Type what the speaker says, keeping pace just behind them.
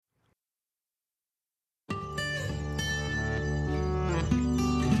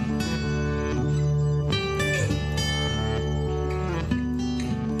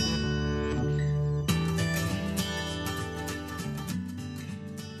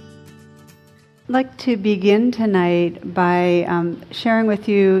like to begin tonight by sharing with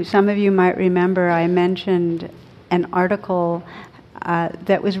you, some of you might remember I mentioned an article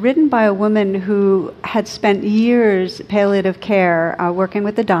that was written by a woman who had spent years palliative care working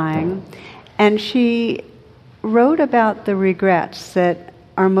with the dying, and she wrote about the regrets that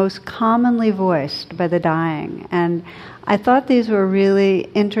are most commonly voiced by the dying. And I thought these were really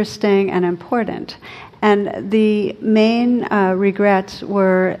interesting and important. And the main regrets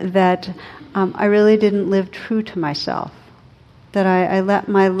were that I really didn't live true to myself, that I let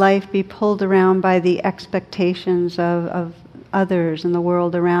my life be pulled around by the expectations of others and the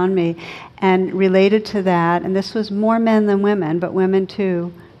world around me. And related to that, and this was more men than women, but women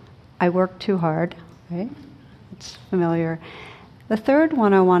too, I worked too hard, right? It's familiar. The third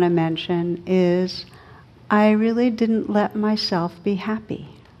one I want to mention is I really didn't let myself be happy.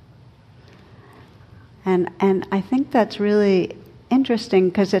 And I think that's really interesting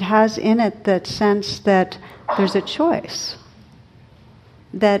because it has in it that sense that there's a choice.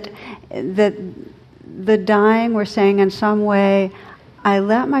 That the dying were saying in some way, I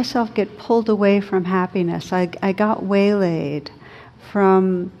let myself get pulled away from happiness. I got waylaid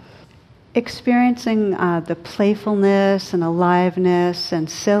from experiencing the playfulness and aliveness and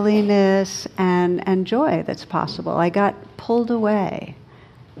silliness and joy that's possible. I got pulled away.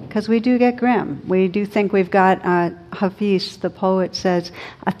 Because we do get grim. We do think we've got, Hafiz, the poet, says,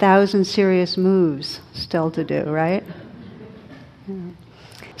 1,000 serious moves still to do, right? Yeah.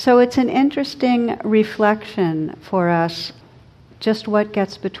 So it's an interesting reflection for us, just what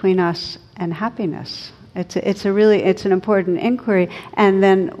gets between us and happiness. It's an important inquiry. And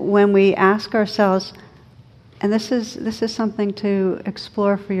then when we ask ourselves, and this is something to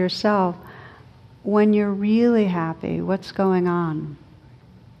explore for yourself, when you're really happy, what's going on?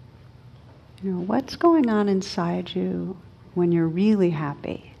 What's going on inside you when you're really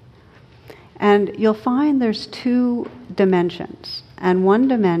happy? And you'll find there's two dimensions. And one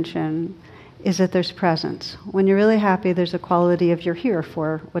dimension is that there's presence. When you're really happy, there's a quality of you're here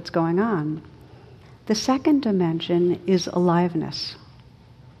for what's going on. The second dimension is aliveness.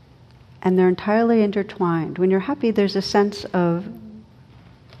 And they're entirely intertwined. When you're happy, there's a sense of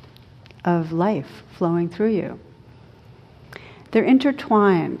life flowing through you. They're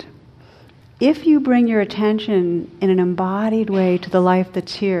intertwined. If you bring your attention in an embodied way to the life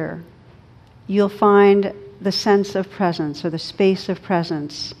that's here, you'll find the sense of presence or the space of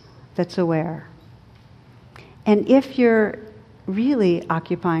presence that's aware. And if you're really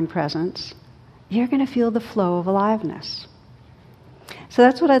occupying presence, you're going to feel the flow of aliveness. So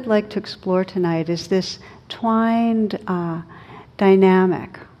that's what I'd like to explore tonight, is this twined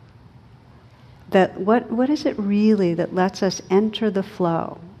dynamic. That what is it really that lets us enter the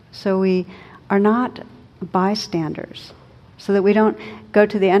flow? So we are not bystanders, so that we don't go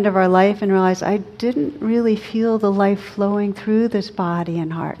to the end of our life and realize, I didn't really feel the life flowing through this body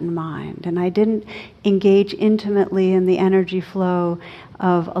and heart and mind, and I didn't engage intimately in the energy flow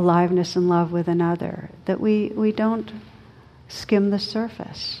of aliveness and love with another, that we don't skim the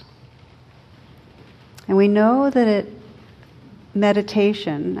surface. And we know that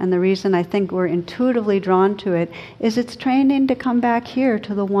meditation, and the reason I think we're intuitively drawn to it, is it's training to come back here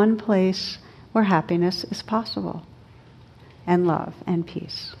to the one place where happiness is possible, and love and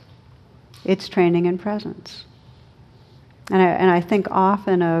peace. It's training in presence. And I think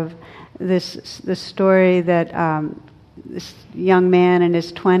often of this story that this young man in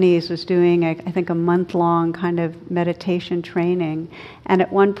his 20s was doing, I think, a month-long kind of meditation training. And at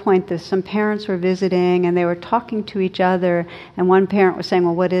one point, some parents were visiting, and they were talking to each other, and one parent was saying,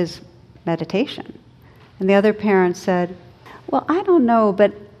 well, what is meditation? And the other parent said, well, I don't know,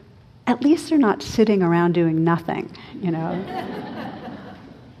 but at least they're not sitting around doing nothing,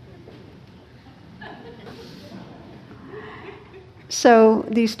 So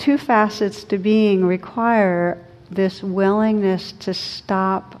these two facets to being require this willingness to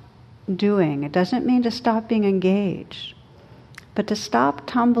stop doing. It doesn't mean to stop being engaged, but to stop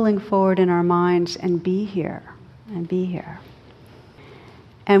tumbling forward in our minds and be here, and be here.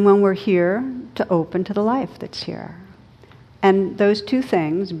 And when we're here, to open to the life that's here. And those two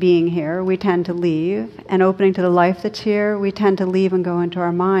things, being here, we tend to leave, and opening to the life that's here, we tend to leave and go into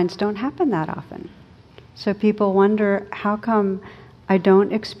our minds, don't happen that often. So people wonder, how come I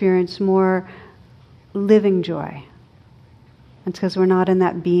don't experience more living joy? It's because we're not in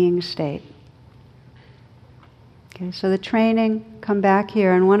that being state. Okay, so the training, come back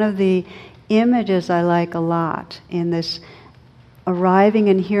here, and one of the images I like a lot in this arriving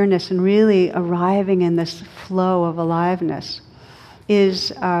in here-ness and really arriving in this flow of aliveness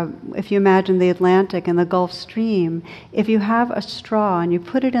is, if you imagine the Atlantic and the Gulf Stream, if you have a straw and you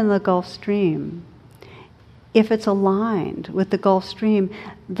put it in the Gulf Stream, if it's aligned with the Gulf Stream,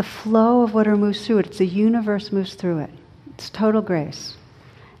 the flow of water moves through it. It's the universe moves through it. It's total grace.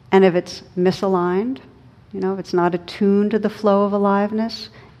 And if it's misaligned, if it's not attuned to the flow of aliveness,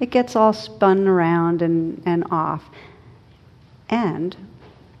 it gets all spun around and off. And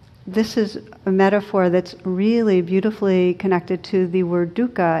this is a metaphor that's really beautifully connected to the word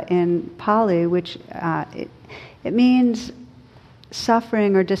dukkha in Pali, which it means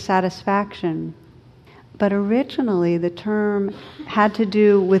suffering or dissatisfaction. But originally the term had to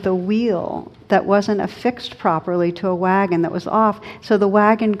do with a wheel that wasn't affixed properly to a wagon that was off, so the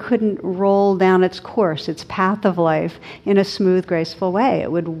wagon couldn't roll down its course, its path of life, in a smooth, graceful way.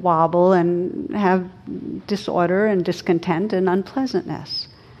 It would wobble and have disorder and discontent and unpleasantness.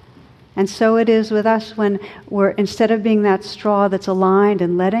 And so it is with us when we're, instead of being that straw that's aligned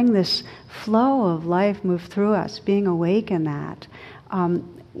and letting this flow of life move through us, being awake in that,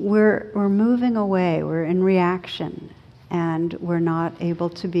 we're moving away, we're in reaction, and we're not able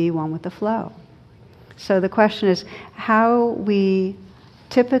to be one with the flow. So the question is how we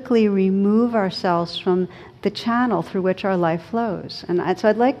typically remove ourselves from the channel through which our life flows. And so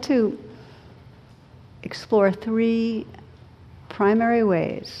I'd like to explore 3 primary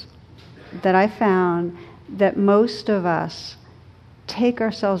ways that I found that most of us take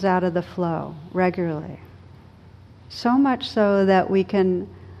ourselves out of the flow regularly. So much so that we can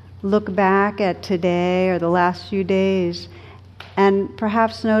look back at today or the last few days and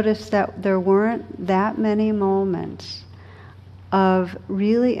perhaps notice that there weren't that many moments of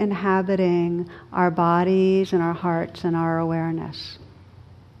really inhabiting our bodies and our hearts and our awareness.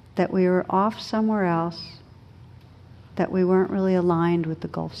 That we were off somewhere else, that we weren't really aligned with the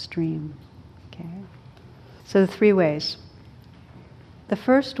Gulf Stream. Okay? So the 3 ways. The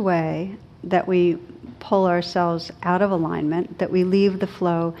first way that we pull ourselves out of alignment, that we leave the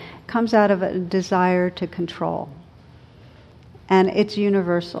flow, comes out of a desire to control. And it's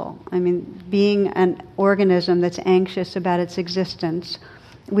universal. I mean, being an organism that's anxious about its existence,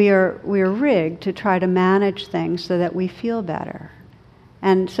 we are rigged to try to manage things so that we feel better.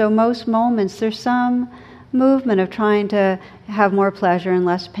 And so most moments there's some movement of trying to have more pleasure and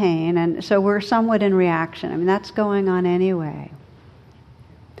less pain, and so we're somewhat in reaction. I mean, that's going on anyway.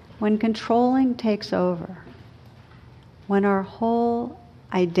 When controlling takes over, when our whole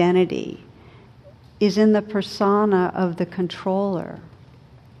identity is in the persona of the controller,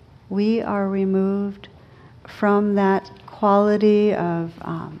 we are removed from that quality of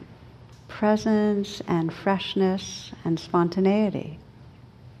presence and freshness and spontaneity.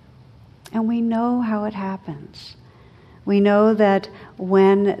 And we know how it happens. We know that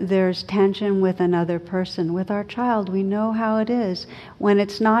when there's tension with another person, with our child, we know how it is. When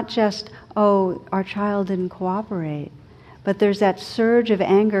it's not just, oh, our child didn't cooperate, but there's that surge of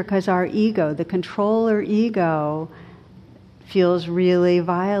anger because our ego, the controller ego, feels really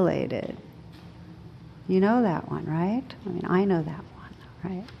violated. You know that one, right? I mean, I know that one,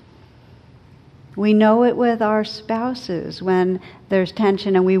 right? We know it with our spouses when there's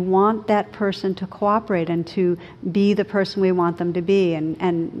tension and we want that person to cooperate and to be the person we want them to be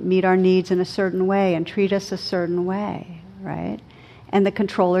and meet our needs in a certain way and treat us a certain way, right? And the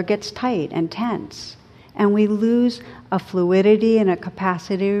controller gets tight and tense. And we lose a fluidity and a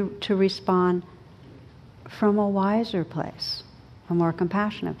capacity to respond from a wiser place, a more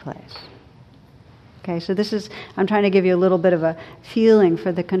compassionate place. Okay, so this is, I'm trying to give you a little bit of a feeling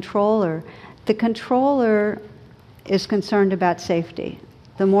for the controller. The controller is concerned about safety.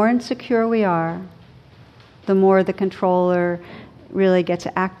 The more insecure we are, the more the controller really gets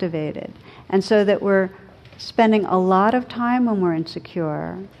activated. And so that we're spending a lot of time when we're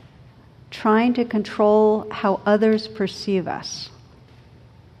insecure trying to control how others perceive us.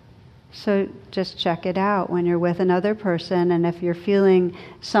 So just check it out when you're with another person, and if you're feeling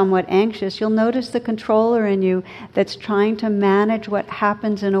somewhat anxious, you'll notice the controller in you that's trying to manage what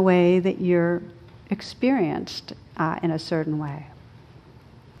happens in a way that you're experienced in a certain way.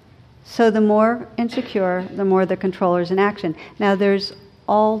 So the more insecure, the more the controller's in action. Now there's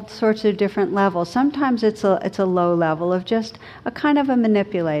all sorts of different levels. Sometimes it's a low level of just a kind of a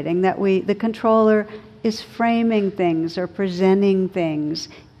manipulating, that the controller is framing things or presenting things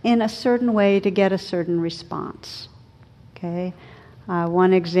in a certain way to get a certain response. Okay?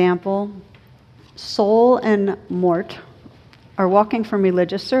 One example, Sol and Mort are walking from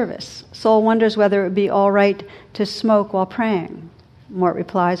religious service. Sol wonders whether it would be all right to smoke while praying. Mort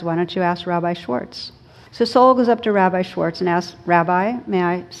replies, "Why don't you ask Rabbi Schwartz?" So Sol goes up to Rabbi Schwartz and asks, "Rabbi, may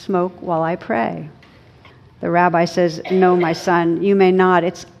I smoke while I pray?" The rabbi says, "No, my son, you may not.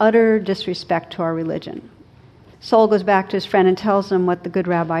 It's utter disrespect to our religion." Soul goes back to his friend and tells him what the good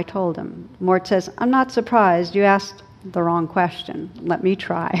rabbi told him. Mort says, "I'm not surprised. You asked the wrong question. Let me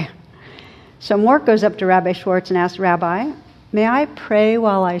try." So Mort goes up to Rabbi Schwartz and asks, "Rabbi, may I pray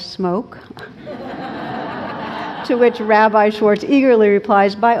while I smoke?" To which Rabbi Schwartz eagerly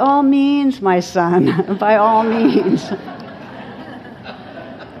replies, "By all means, my son, by all means."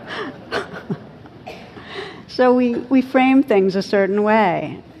 So we frame things a certain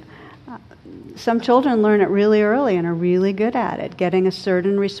way. Some children learn it really early and are really good at it, getting a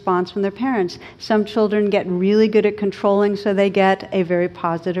certain response from their parents. Some children get really good at controlling, so they get a very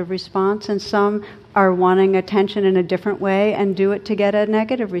positive response, and some are wanting attention in a different way and do it to get a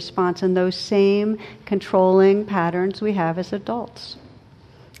negative response, and those same controlling patterns we have as adults.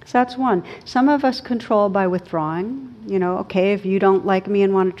 So that's one. Some of us control by withdrawing. Okay, if you don't like me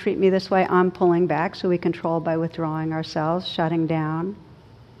and want to treat me this way, I'm pulling back, so we control by withdrawing ourselves, shutting down.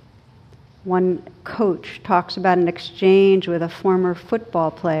 One coach talks about an exchange with a former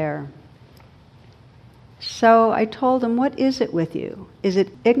football player. So I told him, "What is it with you? Is it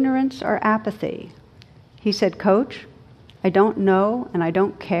ignorance or apathy?" He said, "Coach, I don't know and I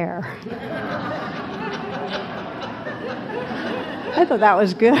don't care." I thought that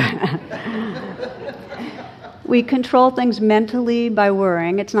was good. We control things mentally by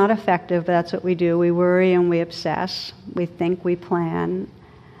worrying. It's not effective, but that's what we do. We worry and we obsess. We think, we plan.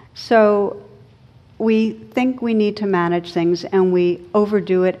 So we think we need to manage things and we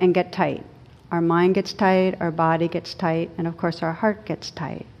overdo it and get tight. Our mind gets tight, our body gets tight, and of course our heart gets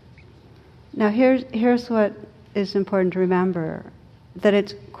tight. Now here's what is important to remember, that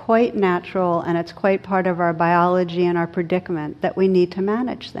it's quite natural and it's quite part of our biology and our predicament that we need to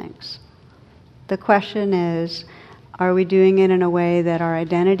manage things. The question is, are we doing it in a way that our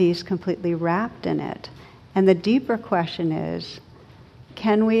identity is completely wrapped in it? And the deeper question is,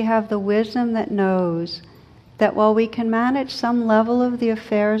 can we have the wisdom that knows that while we can manage some level of the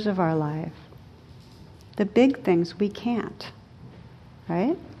affairs of our life, the big things we can't,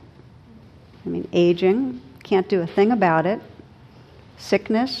 right? I mean, aging, can't do a thing about it.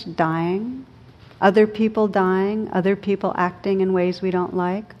 Sickness, dying, other people dying, other people acting in ways we don't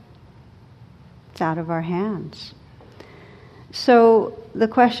like. It's out of our hands. So the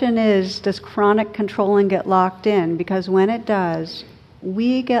question is, does chronic controlling get locked in? Because when it does,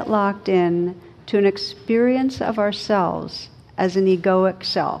 we get locked in to an experience of ourselves as an egoic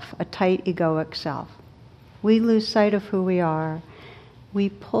self, a tight egoic self. We lose sight of who we are. We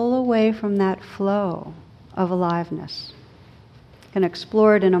pull away from that flow of aliveness. I can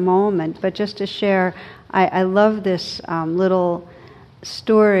explore it in a moment, but just to share, I love this little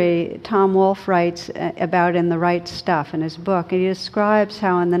story Tom Wolfe writes about in The Right Stuff in his book. And he describes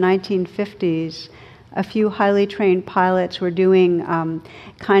how in the 1950s, a few highly trained pilots were doing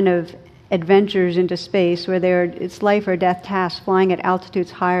kind of adventures into space where it's life or death tasks flying at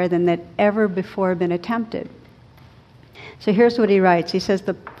altitudes higher than that ever before been attempted. So here's what he writes. He says,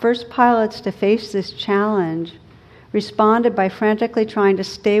 the first pilots to face this challenge responded by frantically trying to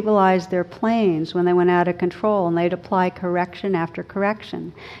stabilize their planes when they went out of control, and they'd apply correction after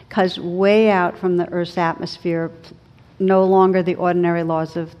correction, because way out from the Earth's atmosphere, no longer the ordinary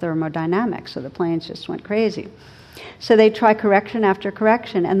laws of thermodynamics, so the planes just went crazy. So they try correction after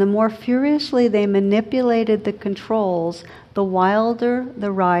correction, and the more furiously they manipulated the controls, the wilder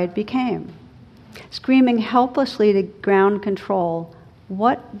the ride became. Screaming helplessly to ground control,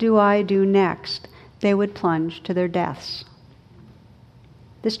 "What do I do next?" they would plunge to their deaths.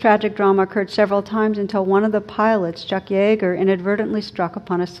 This tragic drama occurred several times until one of the pilots, Chuck Yeager, inadvertently struck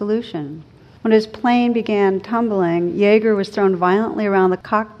upon a solution. When his plane began tumbling, Yeager was thrown violently around the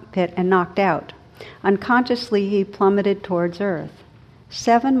cockpit and knocked out. Unconsciously, he plummeted towards Earth.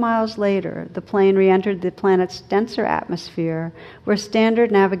 7 miles later, the plane re-entered the planet's denser atmosphere, where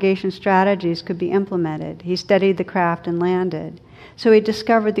standard navigation strategies could be implemented. He steadied the craft and landed. So he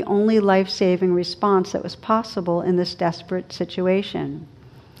discovered the only life-saving response that was possible in this desperate situation.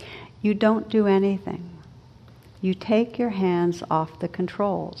 You don't do anything. You take your hands off the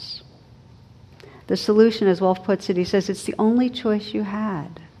controls. The solution, as Wolfe puts it, he says, it's the only choice you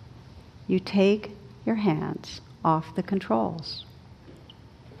had. You take your hands off the controls.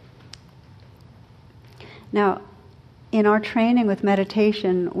 Now, in our training with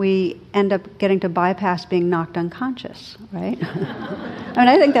meditation, we end up getting to bypass being knocked unconscious, right? I mean,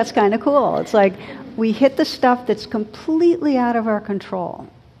 I think that's kind of cool. It's like we hit the stuff that's completely out of our control,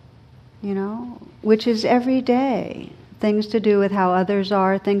 which is every day. Things to do with how others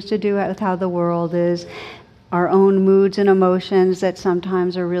are, things to do with how the world is. our own moods and emotions that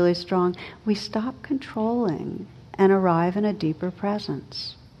sometimes are really strong, we stop controlling and arrive in a deeper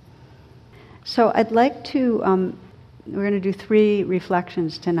presence. So I'd like to, we're going to do 3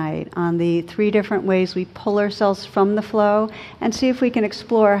 reflections tonight on the 3 different ways we pull ourselves from the flow, and see if we can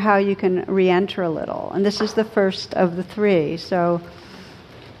explore how you can re-enter a little. And this is the first of the 3. So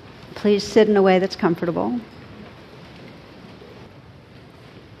please sit in a way that's comfortable.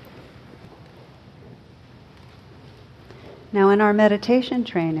 Now, in our meditation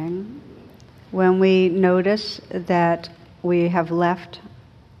training, when we notice that we have left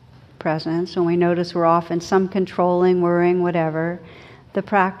presence, when we notice we're off in some controlling, worrying, whatever, the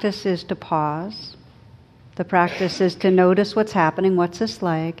practice is to pause. The practice is to notice what's happening, what's this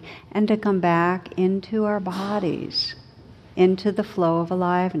like, and to come back into our bodies, into the flow of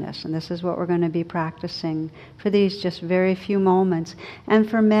aliveness. And this is what we're going to be practicing for these just very few moments. And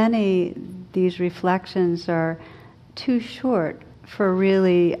for many, these reflections are too short for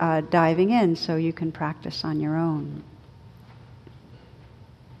really diving in, so you can practice on your own.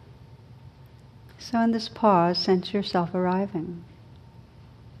 So in this pause, sense yourself arriving.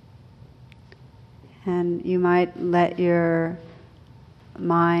 And you might let your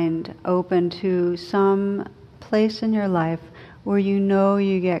mind open to some place in your life where you know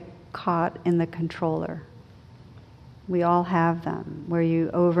you get caught in the controller. We all have them, where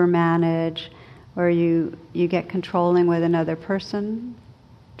you overmanage, where you get controlling with another person,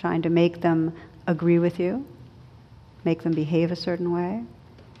 trying to make them agree with you, make them behave a certain way.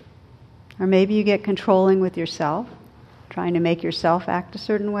 Or maybe you get controlling with yourself, trying to make yourself act a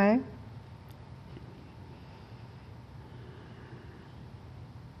certain way.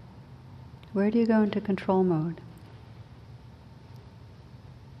 Where do you go into control mode?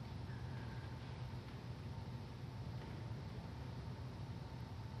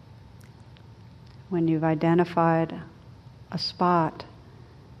 When you've identified a spot,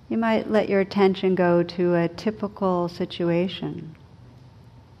 you might let your attention go to a typical situation.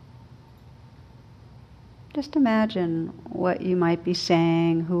 Just imagine what you might be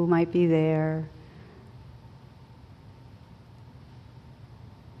saying, who might be there.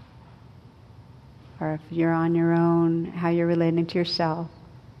 Or if you're on your own, how you're relating to yourself,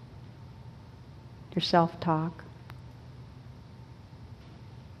 your self-talk.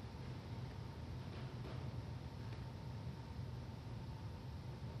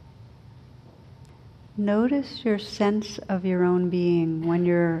 Notice your sense of your own being when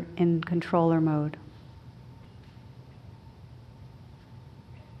you're in controller mode.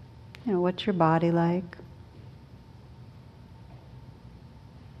 You know, what's your body like?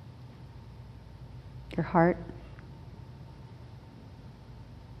 Your heart?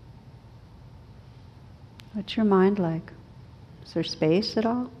 What's your mind like? Is there space at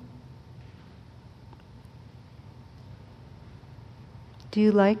all? Do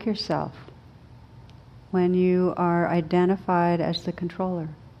you like yourself when you are identified as the controller?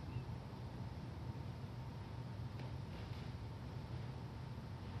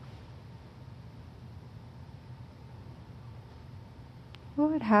 What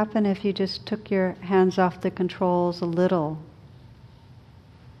would happen if you just took your hands off the controls a little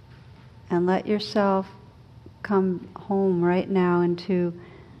and let yourself come home right now into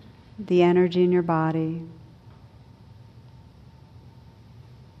the energy in your body?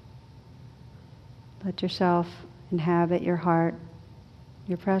 Let yourself inhabit your heart,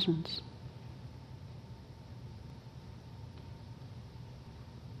 your presence.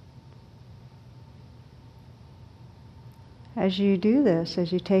 As you do this,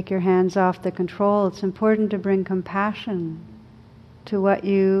 as you take your hands off the control, it's important to bring compassion to what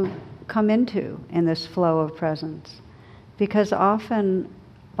you come into in this flow of presence. Because often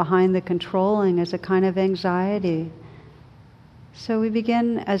behind the controlling is a kind of anxiety. So we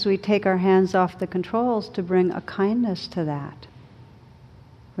begin, as we take our hands off the controls, to bring a kindness to that.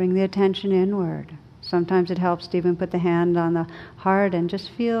 Bring the attention inward. Sometimes it helps to even put the hand on the heart and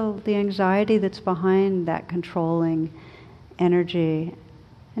just feel the anxiety that's behind that controlling energy.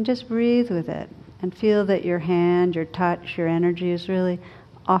 And just breathe with it. And feel that your hand, your touch, your energy is really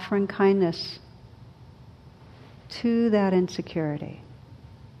offering kindness to that insecurity.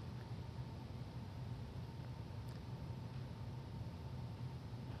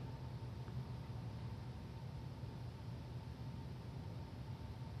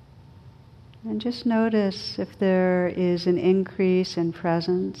 And just notice if there is an increase in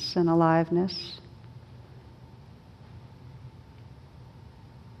presence and aliveness.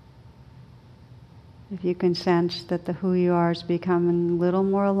 If you can sense that the who you are is becoming a little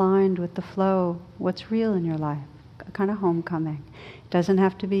more aligned with the flow, what's real in your life, a kind of homecoming. It doesn't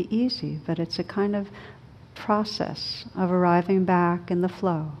have to be easy, but it's a kind of process of arriving back in the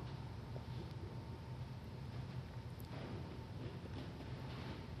flow.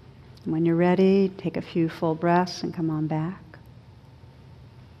 When you're ready, take a few full breaths and come on back.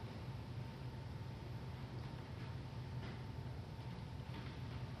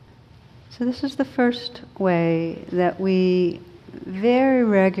 So this is the first way that we very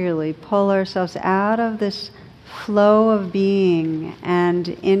regularly pull ourselves out of this flow of being and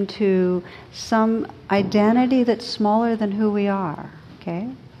into some identity that's smaller than who we are. Okay?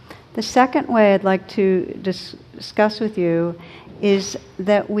 The second way I'd like to discuss with you is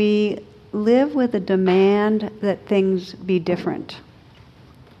that we live with a demand that things be different.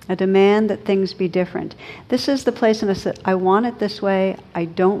 A demand that things be different. This is the place in us that I want it this way, I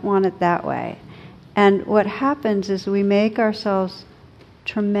don't want it that way. And what happens is we make ourselves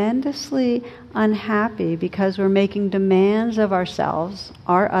tremendously unhappy because we're making demands of ourselves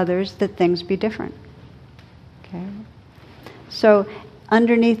or others that things be different. Okay? So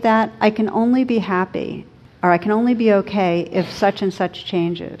underneath that, I can only be happy or I can only be okay if such and such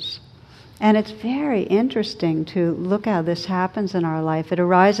changes. And it's very interesting to look how this happens in our life. It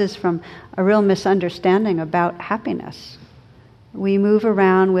arises from a real misunderstanding about happiness. We move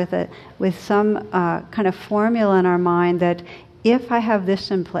around with some kind of formula in our mind that if I have this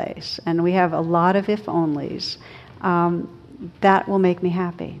in place, and we have a lot of if-onlys, that will make me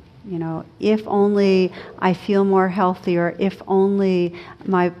happy. You know, if only I feel more healthy, or if only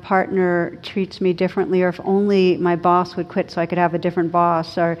my partner treats me differently, or if only my boss would quit so I could have a different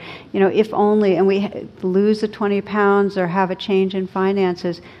boss, or, you know, if only, and we lose the 20 pounds or have a change in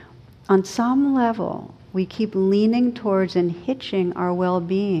finances. On some level, we keep leaning towards and hitching our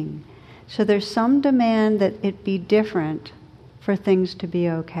well-being. So there's some demand that it be different for things to be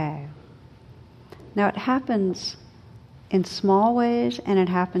okay. Now it happens in small ways and it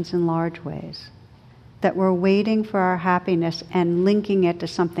happens in large ways, that we're waiting for our happiness and linking it to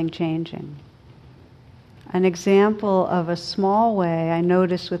something changing. An example of a small way I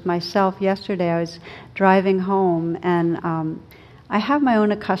noticed with myself yesterday, I was driving home and I have my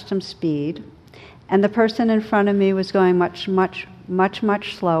own accustomed speed, and the person in front of me was going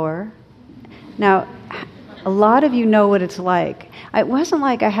much slower. Now, a lot of you know what it's like. It wasn't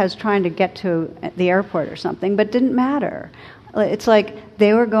like I was trying to get to the airport or something, but it didn't matter. It's like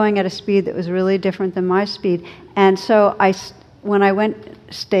they were going at a speed that was really different than my speed. And so when I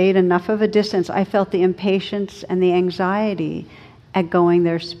stayed enough of a distance, I felt the impatience and the anxiety at going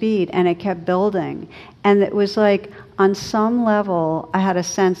their speed, and it kept building. And it was like, on some level, I had a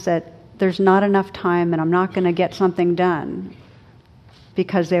sense that there's not enough time and I'm not going to get something done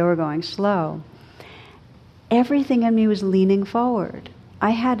because they were going slow. Everything in me was leaning forward. I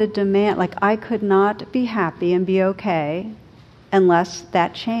had a demand, like I could not be happy and be okay unless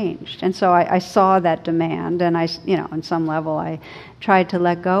that changed. And so I saw that demand, and on some level I tried to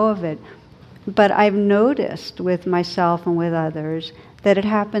let go of it. But I've noticed with myself and with others that it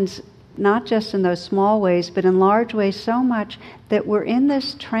happens not just in those small ways, but in large ways so much that we're in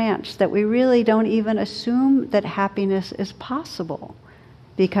this trance that we really don't even assume that happiness is possible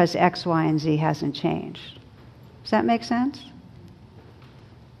because X, Y, and Z hasn't changed. Does that make sense?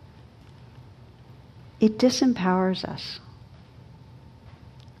 It disempowers us.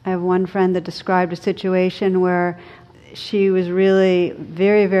 I have one friend that described a situation where she was really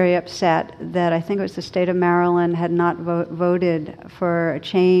very, very upset that I think it was the state of Maryland had not voted for a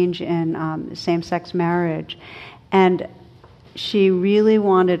change in same-sex marriage. And she really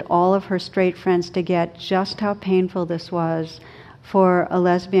wanted all of her straight friends to get just how painful this was for a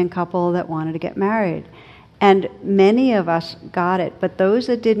lesbian couple that wanted to get married. And many of us got it, but those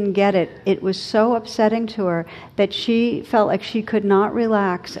that didn't get it, it was so upsetting to her that she felt like she could not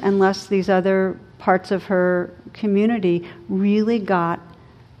relax unless these other parts of her community really got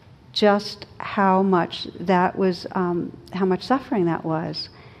just how much that was, how much suffering that was.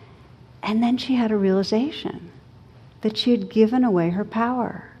 And then she had a realization that she had given away her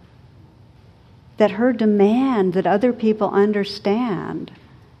power, that her demand that other people understand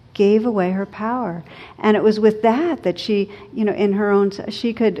gave away her power. And it was with that she, in her own,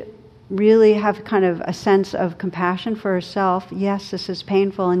 she could really have kind of a sense of compassion for herself. Yes, this is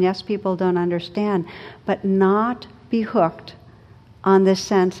painful, and yes, people don't understand, but not be hooked on this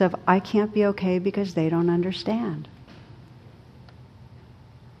sense of, I can't be okay because they don't understand.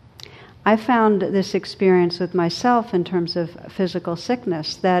 I found this experience with myself in terms of physical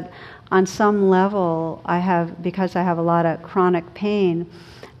sickness, that on some level because I have a lot of chronic pain,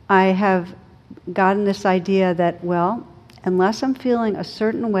 I have gotten this idea that, well, unless I'm feeling a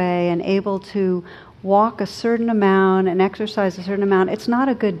certain way and able to walk a certain amount and exercise a certain amount, it's not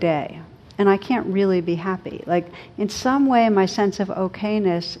a good day. and I can't really be happy. Like, in some way, my sense of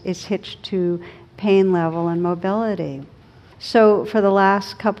okayness is hitched to pain level and mobility. So for the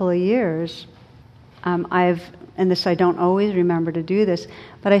last couple of years, and this I don't always remember to do this,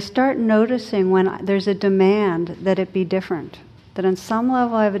 but I start noticing when there's a demand that it be different. That on some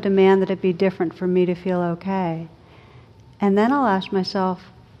level I have a demand that it be different for me to feel okay. And then I'll ask myself,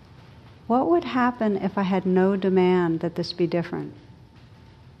 what would happen if I had no demand that this be different?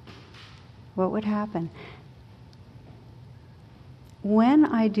 What would happen? When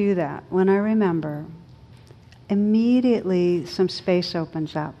I do that, when I remember, immediately some space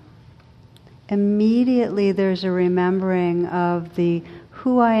opens up. Immediately there's a remembering of the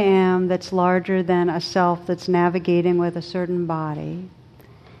who I am that's larger than a self that's navigating with a certain body.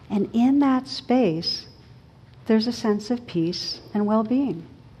 And in that space, there's a sense of peace and well-being.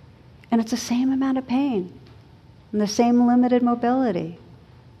 And it's the same amount of pain and the same limited mobility,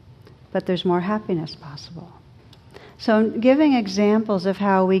 but there's more happiness possible. So I'm giving examples of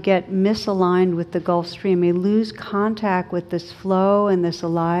how we get misaligned with the Gulf Stream. We lose contact with this flow and this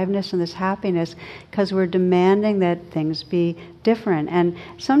aliveness and this happiness because we're demanding that things be different. And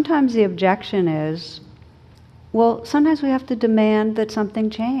sometimes the objection is, well, sometimes we have to demand that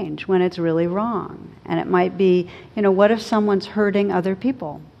something change when it's really wrong. And it might be, what if someone's hurting other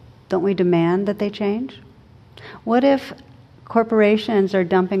people? Don't we demand that they change? What if corporations are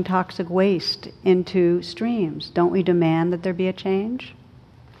dumping toxic waste into streams? Don't we demand that there be a change?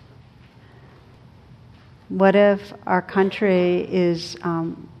 What if our country is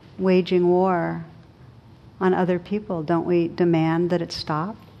waging war on other people? Don't we demand that it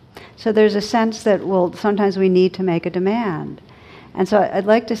stop? So there's a sense that, sometimes we need to make a demand. And so I'd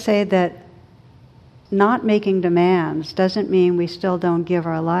like to say that not making demands doesn't mean we still don't give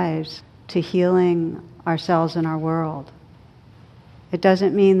our lives to healing ourselves and our world. It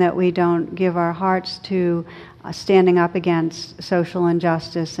doesn't mean that we don't give our hearts to standing up against social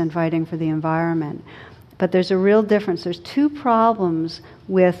injustice and fighting for the environment. But there's a real difference. There's two problems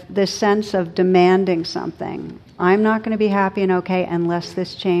with this sense of demanding something. I'm not going to be happy and okay unless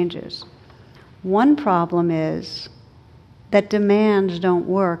this changes. One problem is that demands don't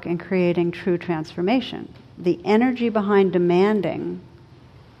work in creating true transformation. The energy behind demanding,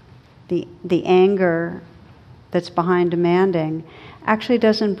 the anger that's behind demanding, actually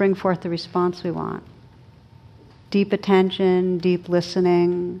doesn't bring forth the response we want. Deep attention, deep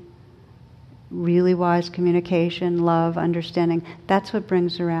listening, really wise communication, love, understanding, that's what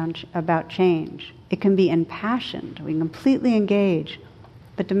brings about change. It can be impassioned, we can completely engage,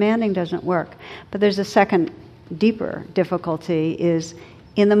 but demanding doesn't work. But there's a second, deeper difficulty is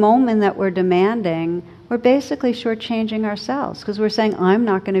in the moment that we're demanding, we're basically shortchanging ourselves because we're saying, I'm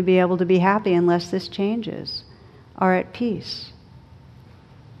not going to be able to be happy unless this changes, or at peace.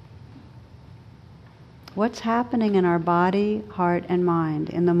 What's happening in our body, heart, and mind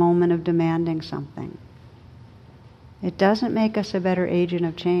in the moment of demanding something? It doesn't make us a better agent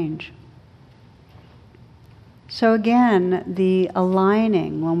of change. So again, the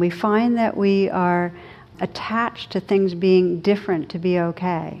aligning, when we find that we are attached to things being different to be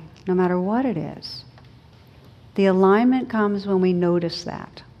okay, no matter what it is, the alignment comes when we notice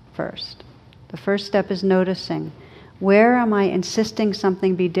that first. The first step is noticing. Where am I insisting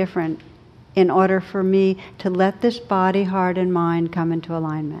something be different in order for me to let this body, heart, and mind come into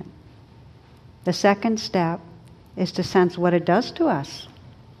alignment? The second step is to sense what it does to us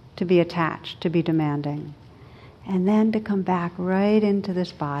to be attached, to be demanding. And then to come back right into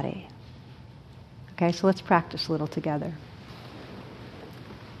this body. Okay, so let's practice a little together.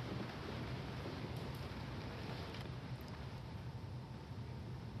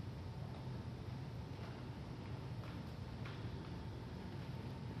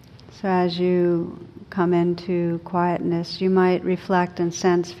 So as you come into quietness, you might reflect and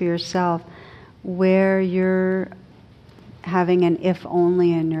sense for yourself where you're having an if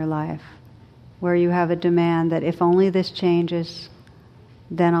only in your life, where you have a demand that if only this changes,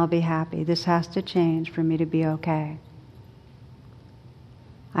 then I'll be happy. This has to change for me to be okay.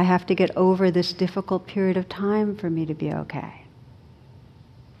 I have to get over this difficult period of time for me to be okay.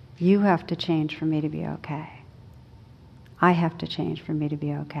 You have to change for me to be okay. I have to change for me to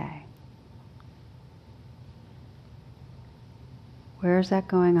be okay. Where is that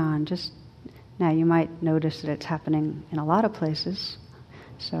going on? Just now, you might notice that it's happening in a lot of places.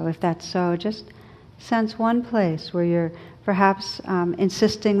 So if that's so, just sense one place where you're perhaps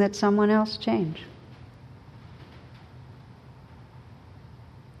insisting that someone else change.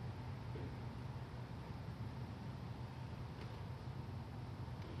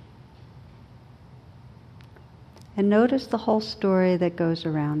 And notice the whole story that goes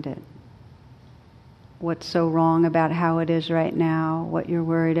around it. what's so wrong about how it is right now, what you're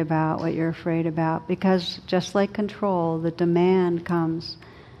worried about, what you're afraid about, because just like control, the demand comes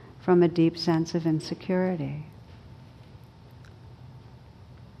from a deep sense of insecurity.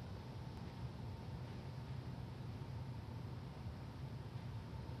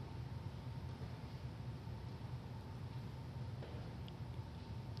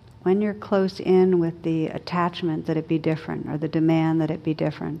 When you're close in with the attachment that it be different, or the demand that it be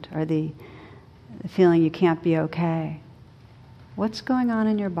different, or the feeling you can't be okay, what's going on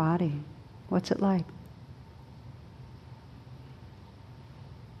in your body? What's it like?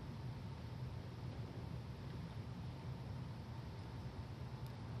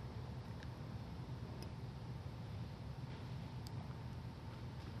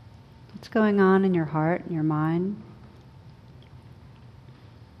 What's going on in your heart and your mind?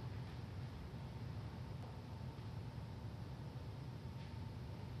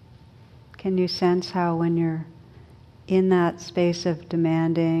 Can you sense how when you're in that space of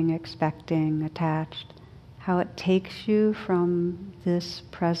demanding, expecting, attached, how it takes you from this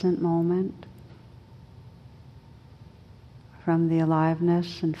present moment, from the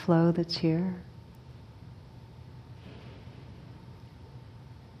aliveness and flow that's here?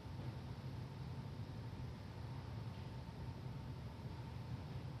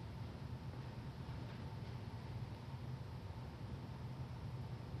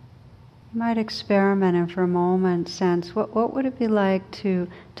 You might experiment and for a moment sense, what would it be like to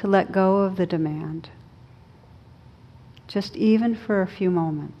let go of the demand? Just even for a few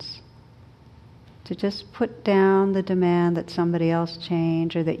moments. To just put down the demand that somebody else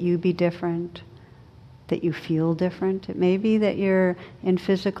change, or that you be different, that you feel different. It may be that you're in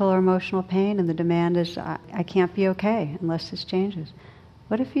physical or emotional pain and the demand is, I can't be okay unless this changes.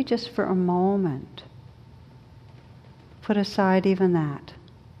 What if you just for a moment put aside even that?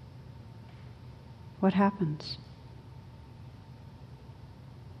 What happens?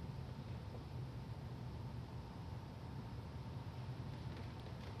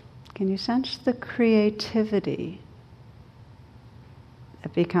 Can you sense the creativity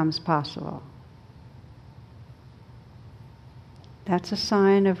that becomes possible? That's a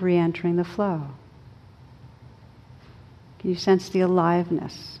sign of re-entering the flow. Can you sense the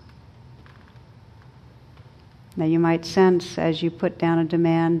aliveness? Now you might sense, as you put down a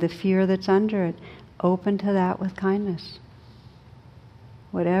demand, the fear that's under it. Open to that with kindness.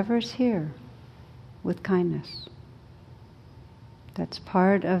 Whatever's here, with kindness. That's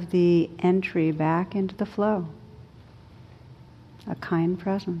part of the entry back into the flow. A kind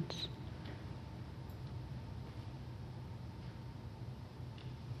presence.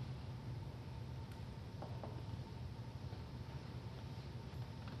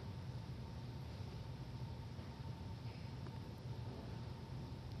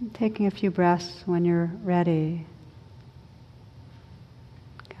 Taking a few breaths when you're ready.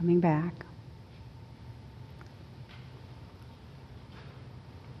 Coming back.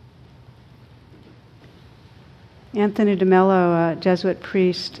 Anthony de Mello, a Jesuit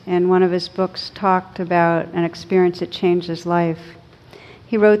priest, in one of his books talked about an experience that changed his life.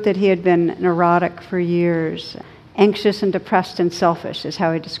 He wrote that he had been neurotic for years. Anxious and depressed and selfish is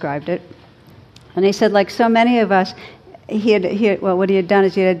how he described it. And he said, like so many of us, what he had done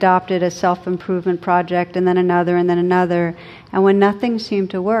is he had adopted a self-improvement project and then another, and when nothing seemed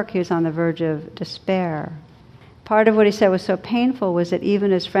to work, he was on the verge of despair. Part of what he said was so painful was that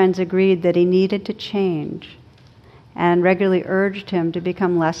even his friends agreed that he needed to change and regularly urged him to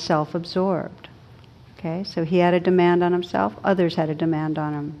become less self-absorbed. Okay, so he had a demand on himself, others had a demand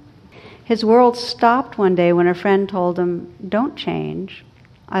on him. His world stopped one day when a friend told him, "Don't change.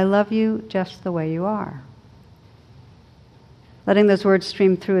 I love you just the way you are." Letting those words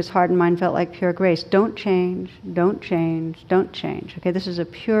stream through his heart and mind felt like pure grace. Don't change, don't change, don't change. Okay, this is a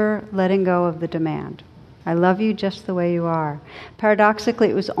pure letting go of the demand. I love you just the way you are. Paradoxically,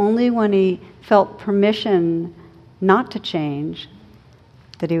 it was only when he felt permission not to change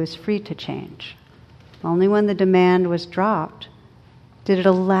that he was free to change. Only when the demand was dropped did it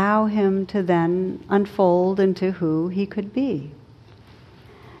allow him to then unfold into who he could be.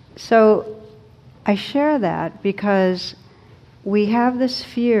 So I share that because we have this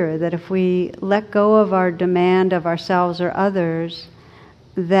fear that if we let go of our demand of ourselves or others,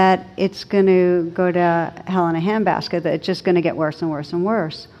 that it's going to go to hell in a handbasket, that it's just going to get worse and worse and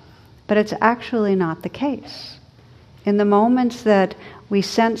worse. But it's actually not the case. In the moments that we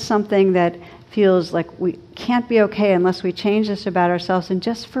sense something that feels like we can't be okay unless we change this about ourselves, and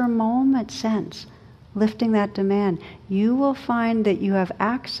just for a moment sense, lifting that demand, you will find that you have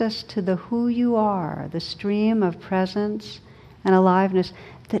access to the who you are, the stream of presence and aliveness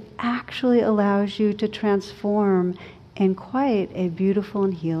that actually allows you to transform in quite a beautiful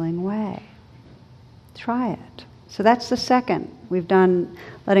and healing way. Try it. So that's the second. We've done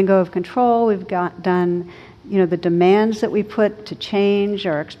letting go of control. We've done, the demands that we put to change,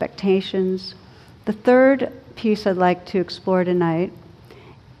 our expectations. The third piece I'd like to explore tonight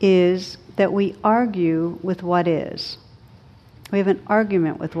is that we argue with what is. We have an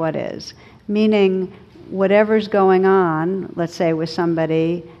argument with what is, meaning whatever's going on, let's say with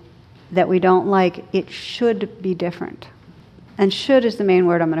somebody that we don't like, it should be different. And should is the main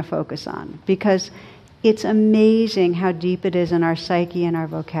word I'm going to focus on, because it's amazing how deep it is in our psyche and our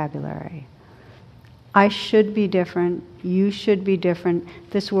vocabulary. I should be different, you should be different,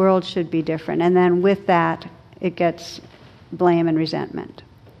 this world should be different. And then with that, it gets blame and resentment.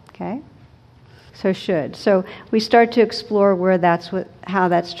 Okay? So should. So we start to explore how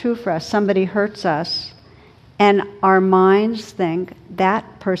that's true for us. Somebody hurts us, and our minds think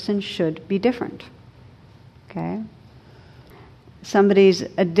that person should be different. Okay? Somebody's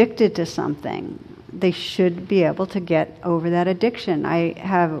addicted to something. They should be able to get over that addiction. I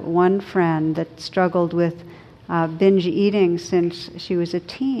have one friend that struggled with binge eating since she was a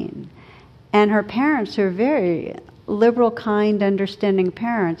teen. And her parents, who are very liberal, kind, understanding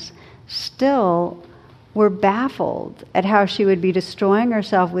parents, still were baffled at how she would be destroying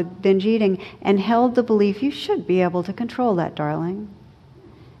herself with binge eating, and held the belief, you should be able to control that, darling.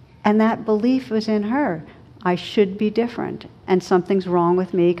 And that belief was in her. I should be different, and something's wrong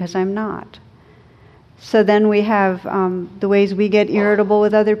with me because I'm not. So then we have the ways we get irritable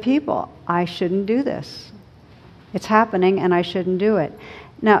with other people. I shouldn't do this. It's happening and I shouldn't do it.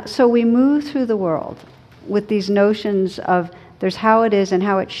 Now, so we move through the world with these notions of there's how it is and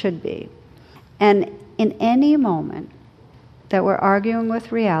how it should be. And in any moment that we're arguing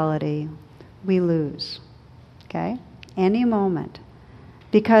with reality, we lose. Okay? Any moment.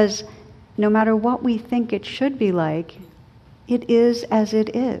 Because no matter what we think it should be like, it is as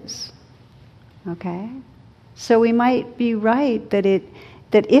it is. Okay? So we might be right that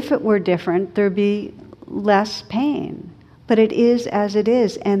if it were different, there'd be less pain. But it is as it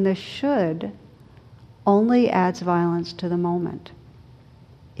is, and the should only adds violence to the moment.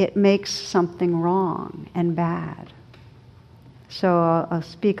 It makes something wrong and bad. So I'll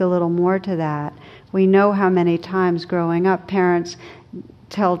speak a little more to that. We know how many times growing up parents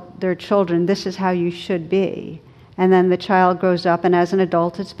tell their children, this is how you should be. And then the child grows up, and as an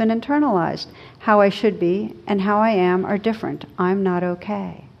adult, it's been internalized. How I should be and how I am are different. I'm not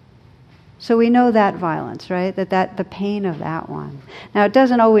okay. So we know that violence, right? That the pain of that one. Now, it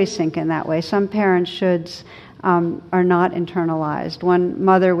doesn't always sink in that way. Some parents' shoulds are not internalized. One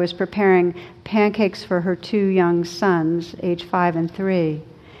mother was preparing pancakes for her 2 young sons, age 5 and 3.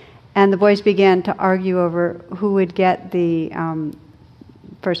 And the boys began to argue over who would get the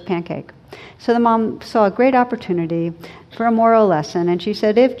first pancake. So the mom saw a great opportunity for a moral lesson, and she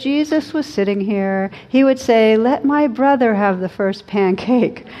said, if Jesus was sitting here, he would say, let my brother have the first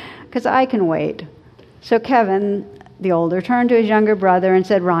pancake, because I can wait. So Kevin, the older, turned to his younger brother and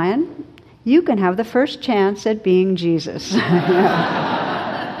said, Ryan, you can have the first chance at being Jesus.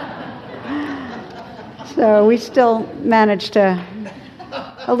 So we still managed to...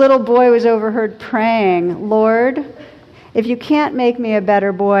 A little boy was overheard praying, Lord, if you can't make me a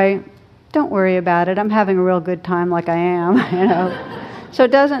better boy, don't worry about it. I'm having a real good time like I am, So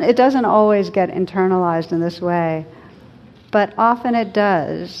it doesn't always get internalized in this way. But often it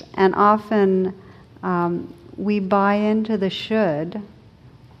does. And often we buy into the should,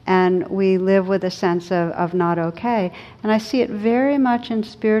 and we live with a sense of not okay. And I see it very much in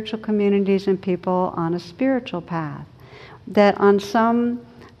spiritual communities and people on a spiritual path. That on some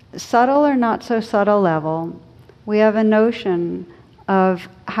subtle or not so subtle level, we have a notion of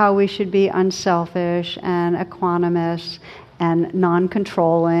how we should be unselfish and equanimous and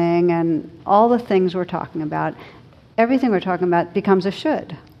non-controlling and all the things we're talking about. Everything we're talking about becomes a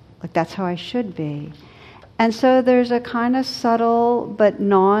should. Like, that's how I should be. And so there's a kind of subtle but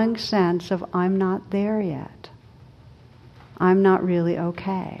gnawing sense of I'm not there yet. I'm not really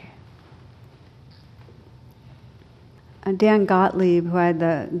okay. Dan Gottlieb, who I had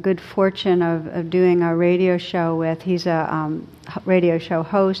the good fortune of doing a radio show with, he's a radio show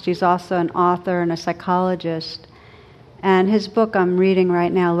host. He's also an author and a psychologist. And his book I'm reading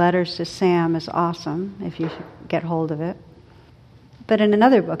right now, Letters to Sam, is awesome, if you get hold of it. But in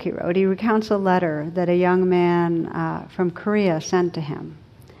another book he wrote, he recounts a letter that a young man from Korea sent to him.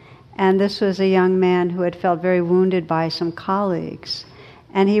 And this was a young man who had felt very wounded by some colleagues.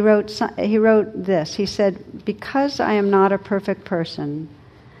 And he wrote this. He said, because I am not a perfect person,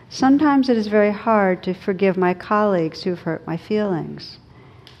 sometimes it is very hard to forgive my colleagues who've hurt my feelings.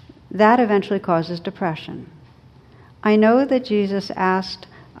 that eventually causes depression. I know that Jesus asked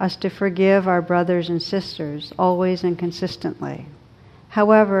us to forgive our brothers and sisters always and consistently.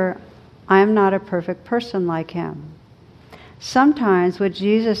 However, I am not a perfect person like him. Sometimes what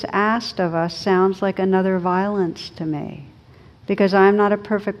Jesus asked of us sounds like another violence to me. Because I am not a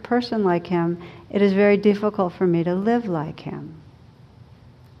perfect person like him, it is very difficult for me to live like him.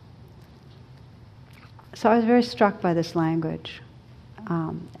 So I was very struck by this language,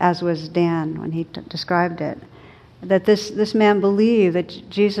 as was Dan when he described it, that this man believed that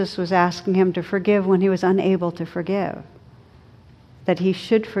Jesus was asking him to forgive when he was unable to forgive, that he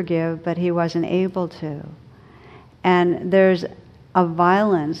should forgive, but he wasn't able to. And there's a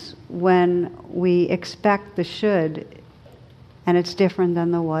violence when we expect the should, and it's different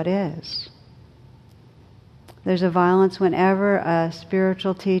than the what is. There's a violence whenever a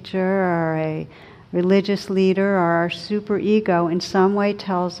spiritual teacher or a religious leader or our superego in some way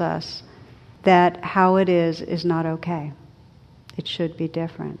tells us that how it is not okay. It should be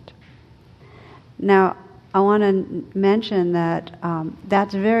different. Now, I want to mention that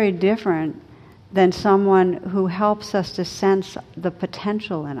that's very different than someone who helps us to sense the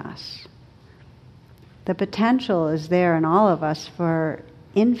potential in us. The potential is there in all of us for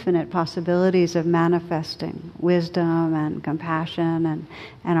infinite possibilities of manifesting wisdom and compassion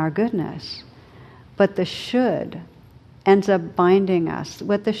and our goodness. But the should ends up binding us.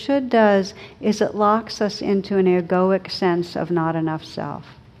 What the should does is it locks us into an egoic sense of not enough self,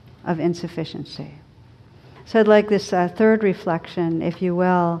 of insufficiency. So I'd like this third reflection, if you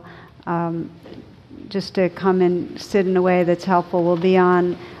will, just to come and sit in a way that's helpful, will be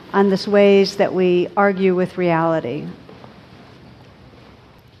on this ways that we argue with reality.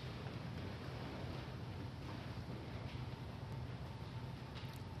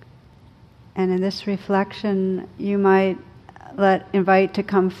 And in this reflection, you might invite to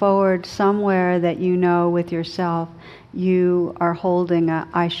come forward somewhere that you know with yourself you are holding a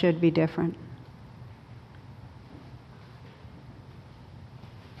I should be different.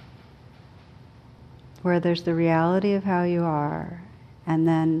 Where there's the reality of how you are, and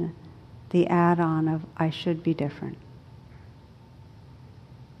then the add-on of I should be different.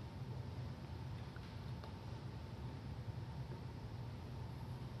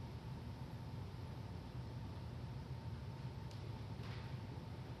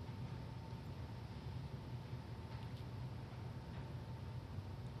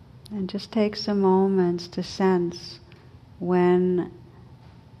 And just take some moments to sense when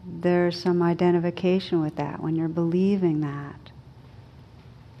there's some identification with that, when you're believing that.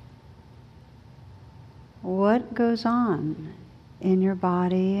 What goes on in your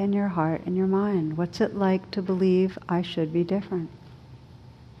body and your heart and your mind? What's it like to believe I should be different?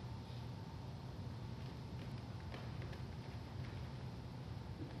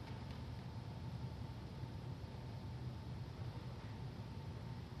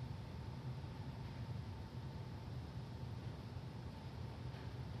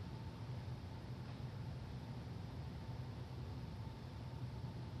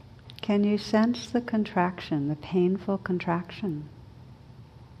 Can you sense the contraction, the painful contraction?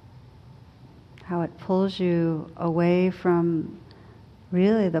 How it pulls you away from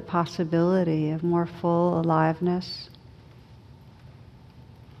really the possibility of more full aliveness,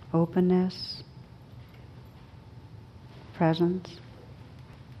 openness, presence.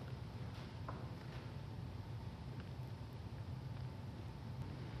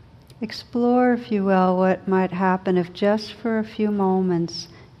 Explore, if you will, what might happen if just for a few moments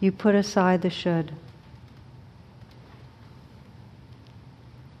you put aside the should.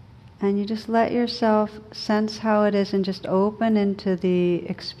 And you just let yourself sense how it is and just open into the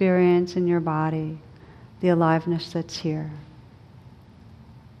experience in your body, the aliveness that's here.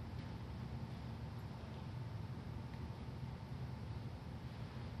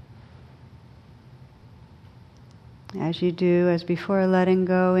 As you do, as before, letting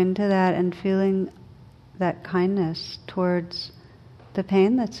go into that and feeling that kindness towards the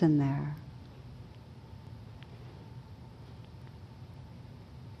pain that's in there.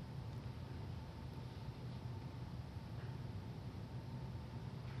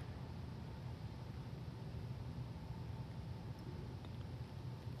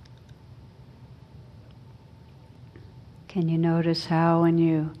 Can you notice how when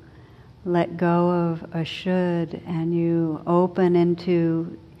you let go of a should and you open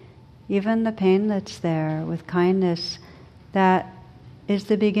into even the pain that's there with kindness, that is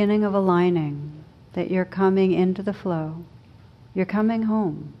the beginning of aligning, that you're coming into the flow. You're coming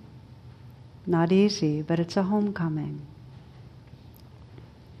home. Not easy, but it's a homecoming.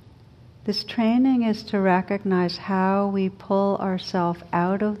 This training is to recognize how we pull ourselves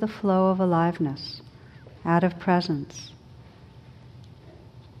out of the flow of aliveness, out of presence.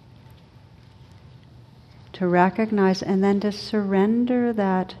 To recognize and then to surrender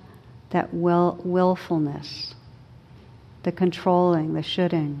that willfulness, the controlling, the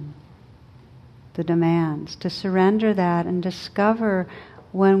shoulding, the demands. To surrender that and discover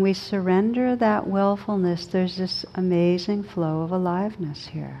when we surrender that willfulness, there's this amazing flow of aliveness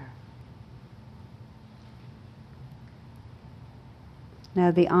here. Now,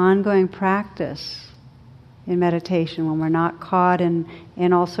 the ongoing practice in meditation, when we're not caught in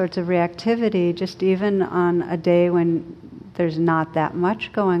all sorts of reactivity, just even on a day when there's not that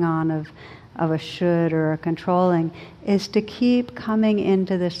much going on of a should or a controlling, is to keep coming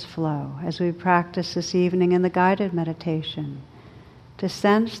into this flow as we practice this evening in the guided meditation, to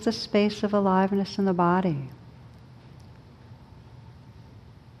sense the space of aliveness in the body,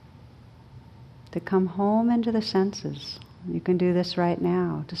 to come home into the senses. You can do this right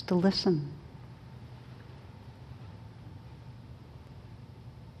now, just to listen.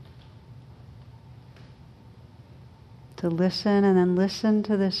 To listen and then listen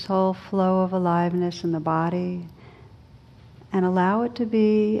to this whole flow of aliveness in the body and allow it to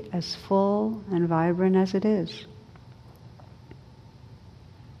be as full and vibrant as it is.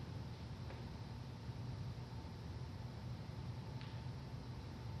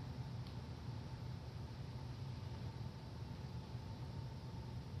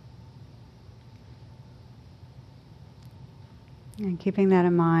 And keeping that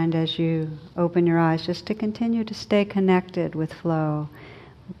in mind as you open your eyes, just to continue to stay connected with flow.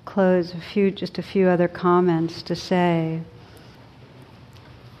 We'll close just a few other comments to say.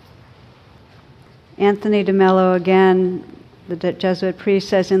 Anthony de Mello again, the Jesuit priest,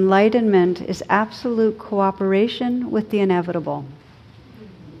 says, enlightenment is absolute cooperation with the inevitable.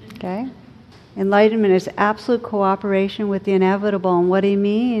 Okay? Enlightenment is absolute cooperation with the inevitable, and what he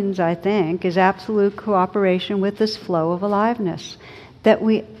means, I think, is absolute cooperation with this flow of aliveness, that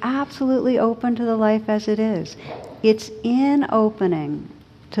we absolutely open to the life as it is. It's in opening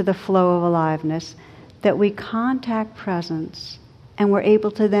to the flow of aliveness that we contact presence, and we're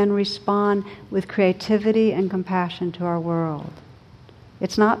able to then respond with creativity and compassion to our world.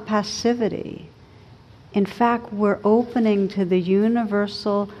 It's not passivity. In fact, we're opening to the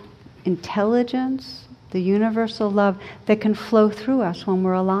universal intelligence, the universal love that can flow through us when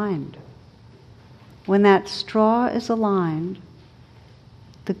we're aligned. When that straw is aligned,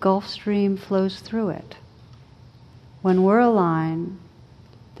 the Gulf Stream flows through it. When we're aligned,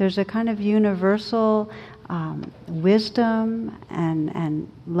 there's a kind of universal wisdom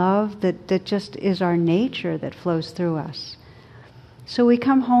and love that just is our nature that flows through us. So we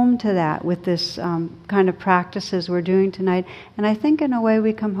come home to that with this kind of practices we're doing tonight. And I think in a way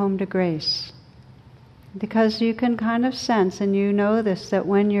we come home to grace. Because you can kind of sense, and you know this, that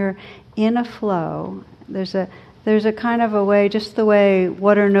when you're in a flow, there's a kind of a way, just the way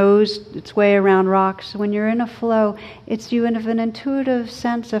water knows its way around rocks. When you're in a flow, you have an intuitive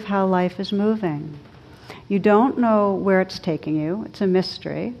sense of how life is moving. You don't know where it's taking you. It's a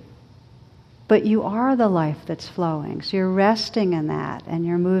mystery. But you are the life that's flowing. So you're resting in that and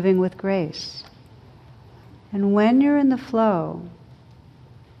you're moving with grace. And when you're in the flow,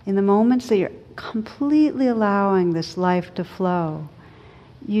 in the moments that you're completely allowing this life to flow,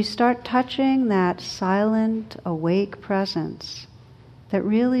 you start touching that silent, awake presence that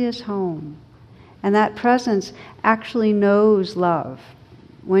really is home. And that presence actually knows love.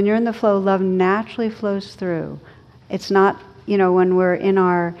 When you're in the flow, love naturally flows through. It's not, when we're in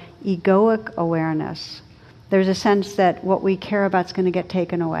our egoic awareness, there's a sense that what we care about is going to get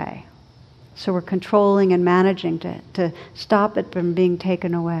taken away. So we're controlling and managing to stop it from being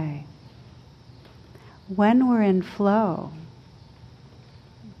taken away. When we're in flow,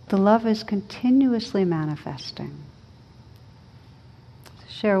 the love is continuously manifesting.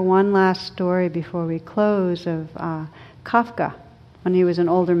 To share one last story before we close of Kafka. When he was an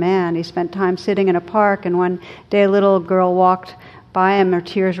older man, he spent time sitting in a park, and one day a little girl walked by him, her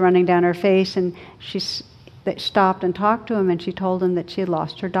tears running down her face, and she stopped and talked to him, and she told him that she had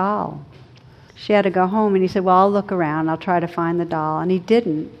lost her doll. She had to go home, and he said, well, I'll look around, I'll try to find the doll. And he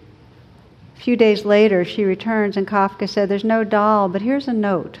didn't. A few days later, she returns, and Kafka said, there's no doll, but here's a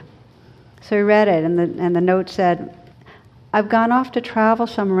note. So he read it, and the note said, I've gone off to travel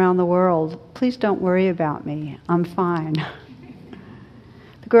some around the world. Please don't worry about me. I'm fine.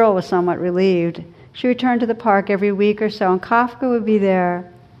 The girl was somewhat relieved. She returned to the park every week or so, and Kafka would be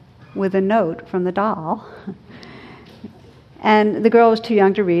there with a note from the doll. And the girl was too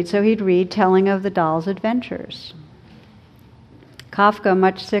young to read, so he'd read telling of the doll's adventures. Kafka,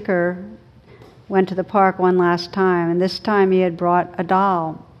 much sicker, went to the park one last time, and this time he had brought a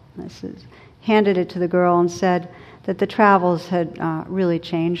doll. Handed it to the girl and said that the travels had really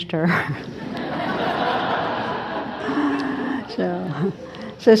changed her.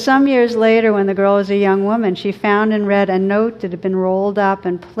 So some years later, when the girl was a young woman, she found and read a note that had been rolled up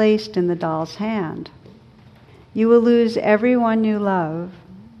and placed in the doll's hand. You will lose everyone you love,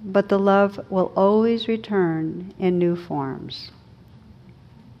 but the love will always return in new forms.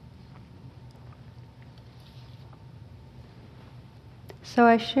 So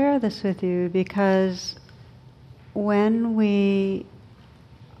I share this with you because when we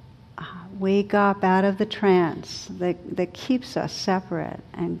wake up out of the trance that keeps us separate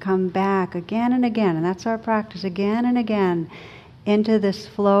and come back again and again, and that's our practice, again and again, into this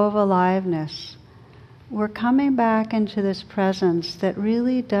flow of aliveness, we're coming back into this presence that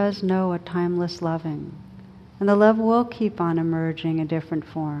really does know a timeless loving. And the love will keep on emerging in different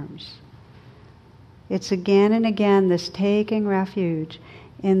forms. It's again and again this taking refuge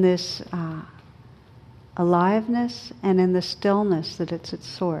in this aliveness and in the stillness that it's its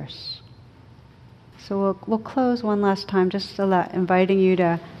source. So we'll close one last time, just inviting you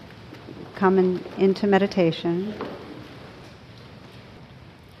to come into meditation.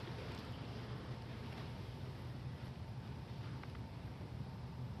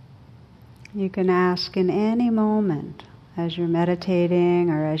 You can ask in any moment, as you're meditating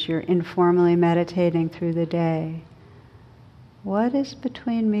or as you're informally meditating through the day, what is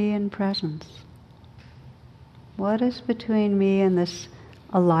between me and presence? What is between me and this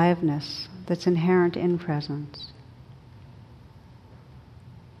aliveness that's inherent in presence?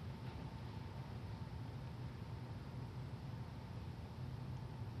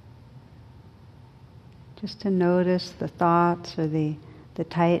 Just to notice the thoughts or the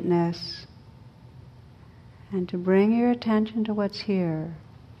tightness, and to bring your attention to what's here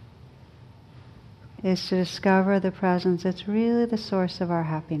is to discover the presence that's really the source of our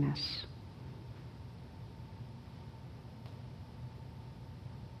happiness.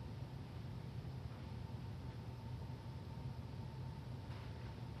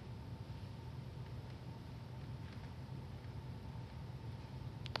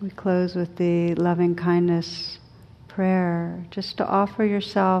 We close with the loving kindness prayer, just to offer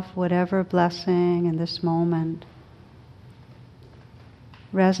yourself whatever blessing in this moment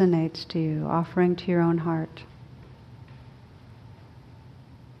resonates to you, offering to your own heart.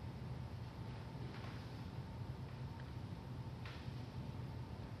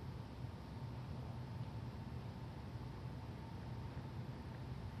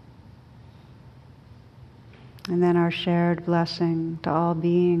 And then our shared blessing to all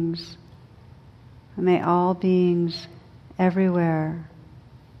beings. May all beings everywhere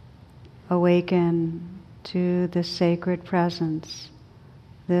awaken to this sacred presence,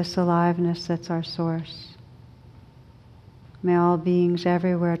 this aliveness that's our source. May all beings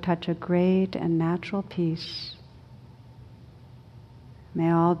everywhere touch a great and natural peace. May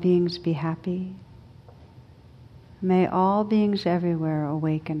all beings be happy. May all beings everywhere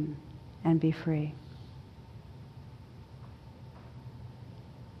awaken and be free.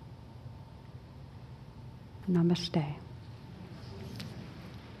 Namaste.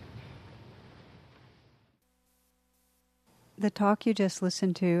 The talk you just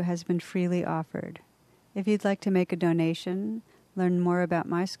listened to has been freely offered. If you'd like to make a donation, learn more about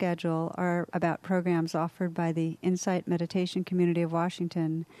my schedule, or about programs offered by the Insight Meditation Community of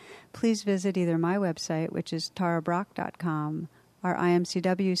Washington, please visit either my website, which is tarabrach.com, or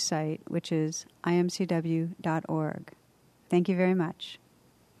IMCW's site, which is imcw.org. Thank you very much.